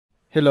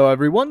Hello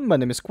everyone, my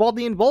name is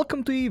QuadLy and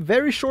welcome to a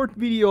very short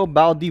video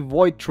about the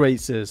void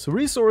traces,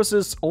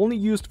 resources only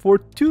used for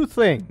two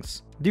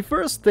things. The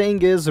first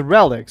thing is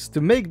relics,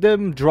 to make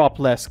them drop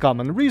less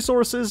common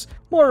resources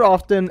more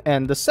often,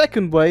 and the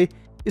second way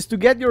is to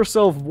get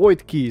yourself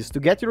void keys,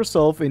 to get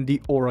yourself in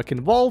the Oracle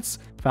vaults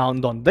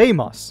found on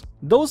Deimos.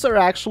 Those are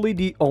actually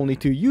the only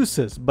two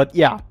uses, but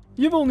yeah,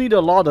 you will need a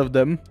lot of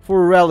them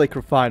for relic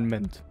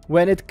refinement.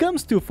 When it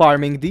comes to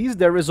farming these,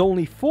 there is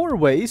only four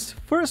ways.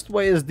 First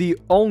way is the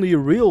only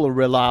real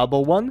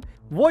reliable one,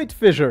 void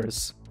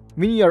fissures.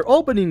 When you are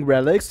opening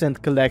relics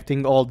and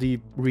collecting all the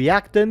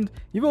reactant,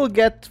 you will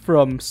get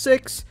from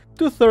 6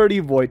 to 30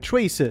 void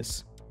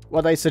traces.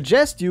 What I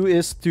suggest you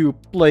is to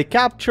play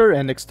capture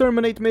and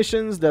exterminate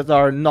missions that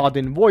are not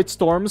in void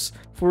storms.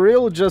 For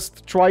real,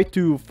 just try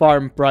to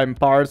farm prime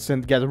parts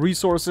and get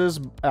resources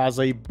as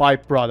a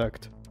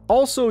byproduct.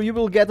 Also, you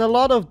will get a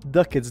lot of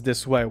ducats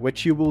this way,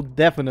 which you will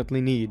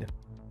definitely need.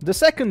 The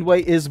second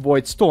way is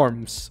void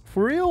storms.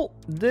 For real,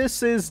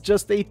 this is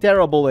just a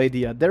terrible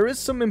idea. There is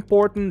some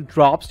important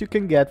drops you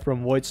can get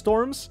from void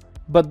storms,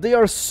 but they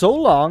are so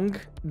long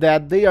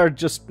that they are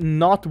just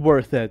not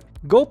worth it.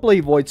 Go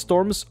play void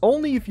storms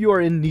only if you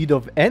are in need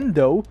of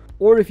endo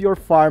or if you're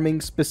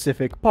farming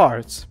specific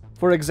parts.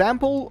 For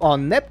example,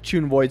 on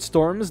Neptune void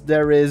storms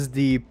there is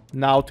the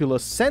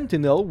Nautilus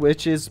Sentinel,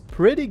 which is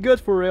pretty good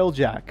for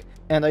railjack.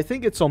 And I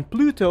think it's on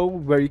Pluto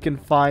where you can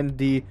find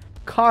the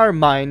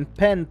Carmine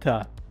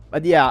Penta.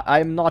 But yeah,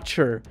 I'm not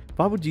sure.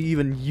 Why would you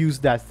even use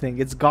that thing?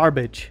 It's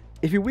garbage.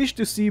 If you wish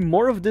to see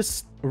more of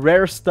this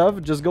rare stuff,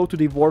 just go to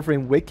the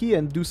Warframe wiki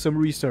and do some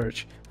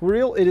research. For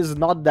real, it is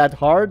not that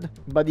hard.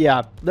 But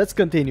yeah, let's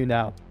continue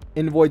now.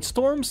 In Void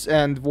Storms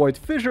and Void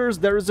Fissures,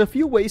 there is a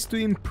few ways to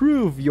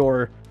improve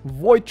your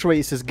Void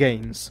Traces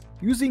gains.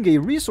 Using a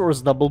resource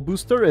double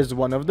booster is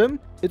one of them.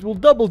 It will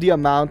double the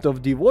amount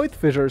of the Void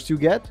Fissures you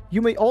get.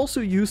 You may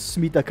also use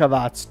Smeeta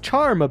Kavat's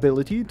Charm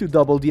ability to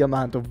double the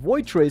amount of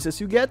Void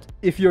Traces you get.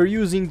 If you're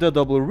using the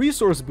double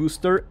resource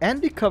booster and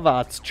the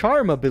Kavat's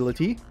Charm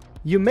ability,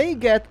 you may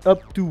get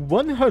up to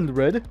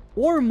 100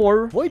 or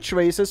more Void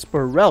Traces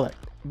per relic,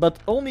 but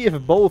only if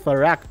both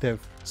are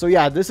active. So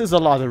yeah, this is a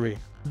lottery.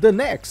 The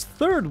next,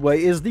 third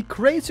way is the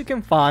crates you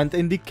can find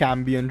in the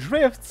Cambion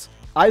Drifts,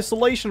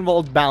 Isolation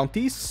Vault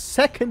Bounty's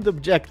second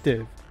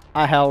objective.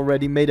 I have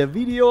already made a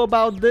video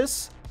about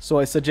this, so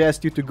I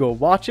suggest you to go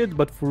watch it,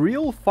 but for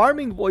real,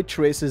 farming void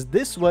traces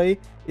this way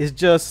is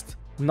just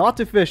not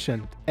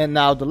efficient. And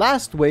now the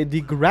last way,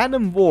 the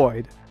Granum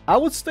Void. I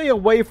would stay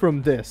away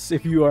from this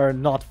if you are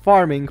not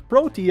farming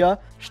Protea,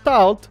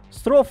 Stalt,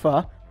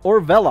 Stropha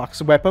or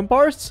Velox weapon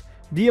parts.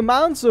 The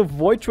amounts of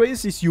void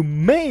traces you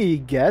may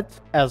get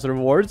as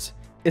rewards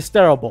is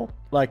terrible,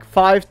 like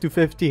 5 to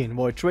 15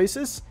 void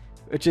traces,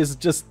 which is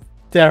just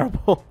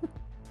terrible.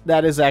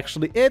 That is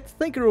actually it.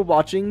 Thank you for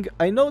watching.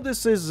 I know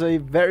this is a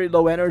very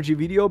low energy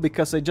video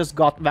because I just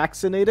got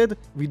vaccinated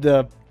with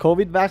the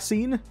COVID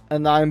vaccine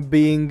and I'm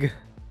being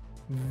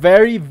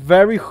very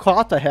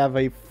hot. I have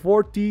a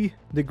 40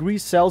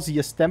 degrees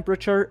Celsius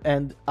temperature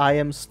and I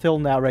am still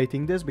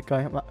narrating this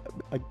because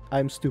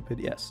I'm stupid,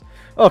 yes.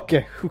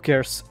 Okay, who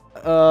cares?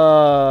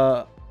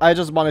 I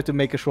just wanted to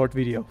make a short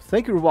video.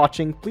 Thank you for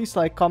watching. Please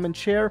like, comment,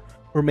 share,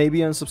 or maybe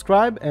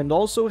unsubscribe, and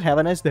also have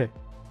a nice day.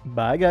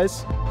 Bye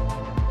guys.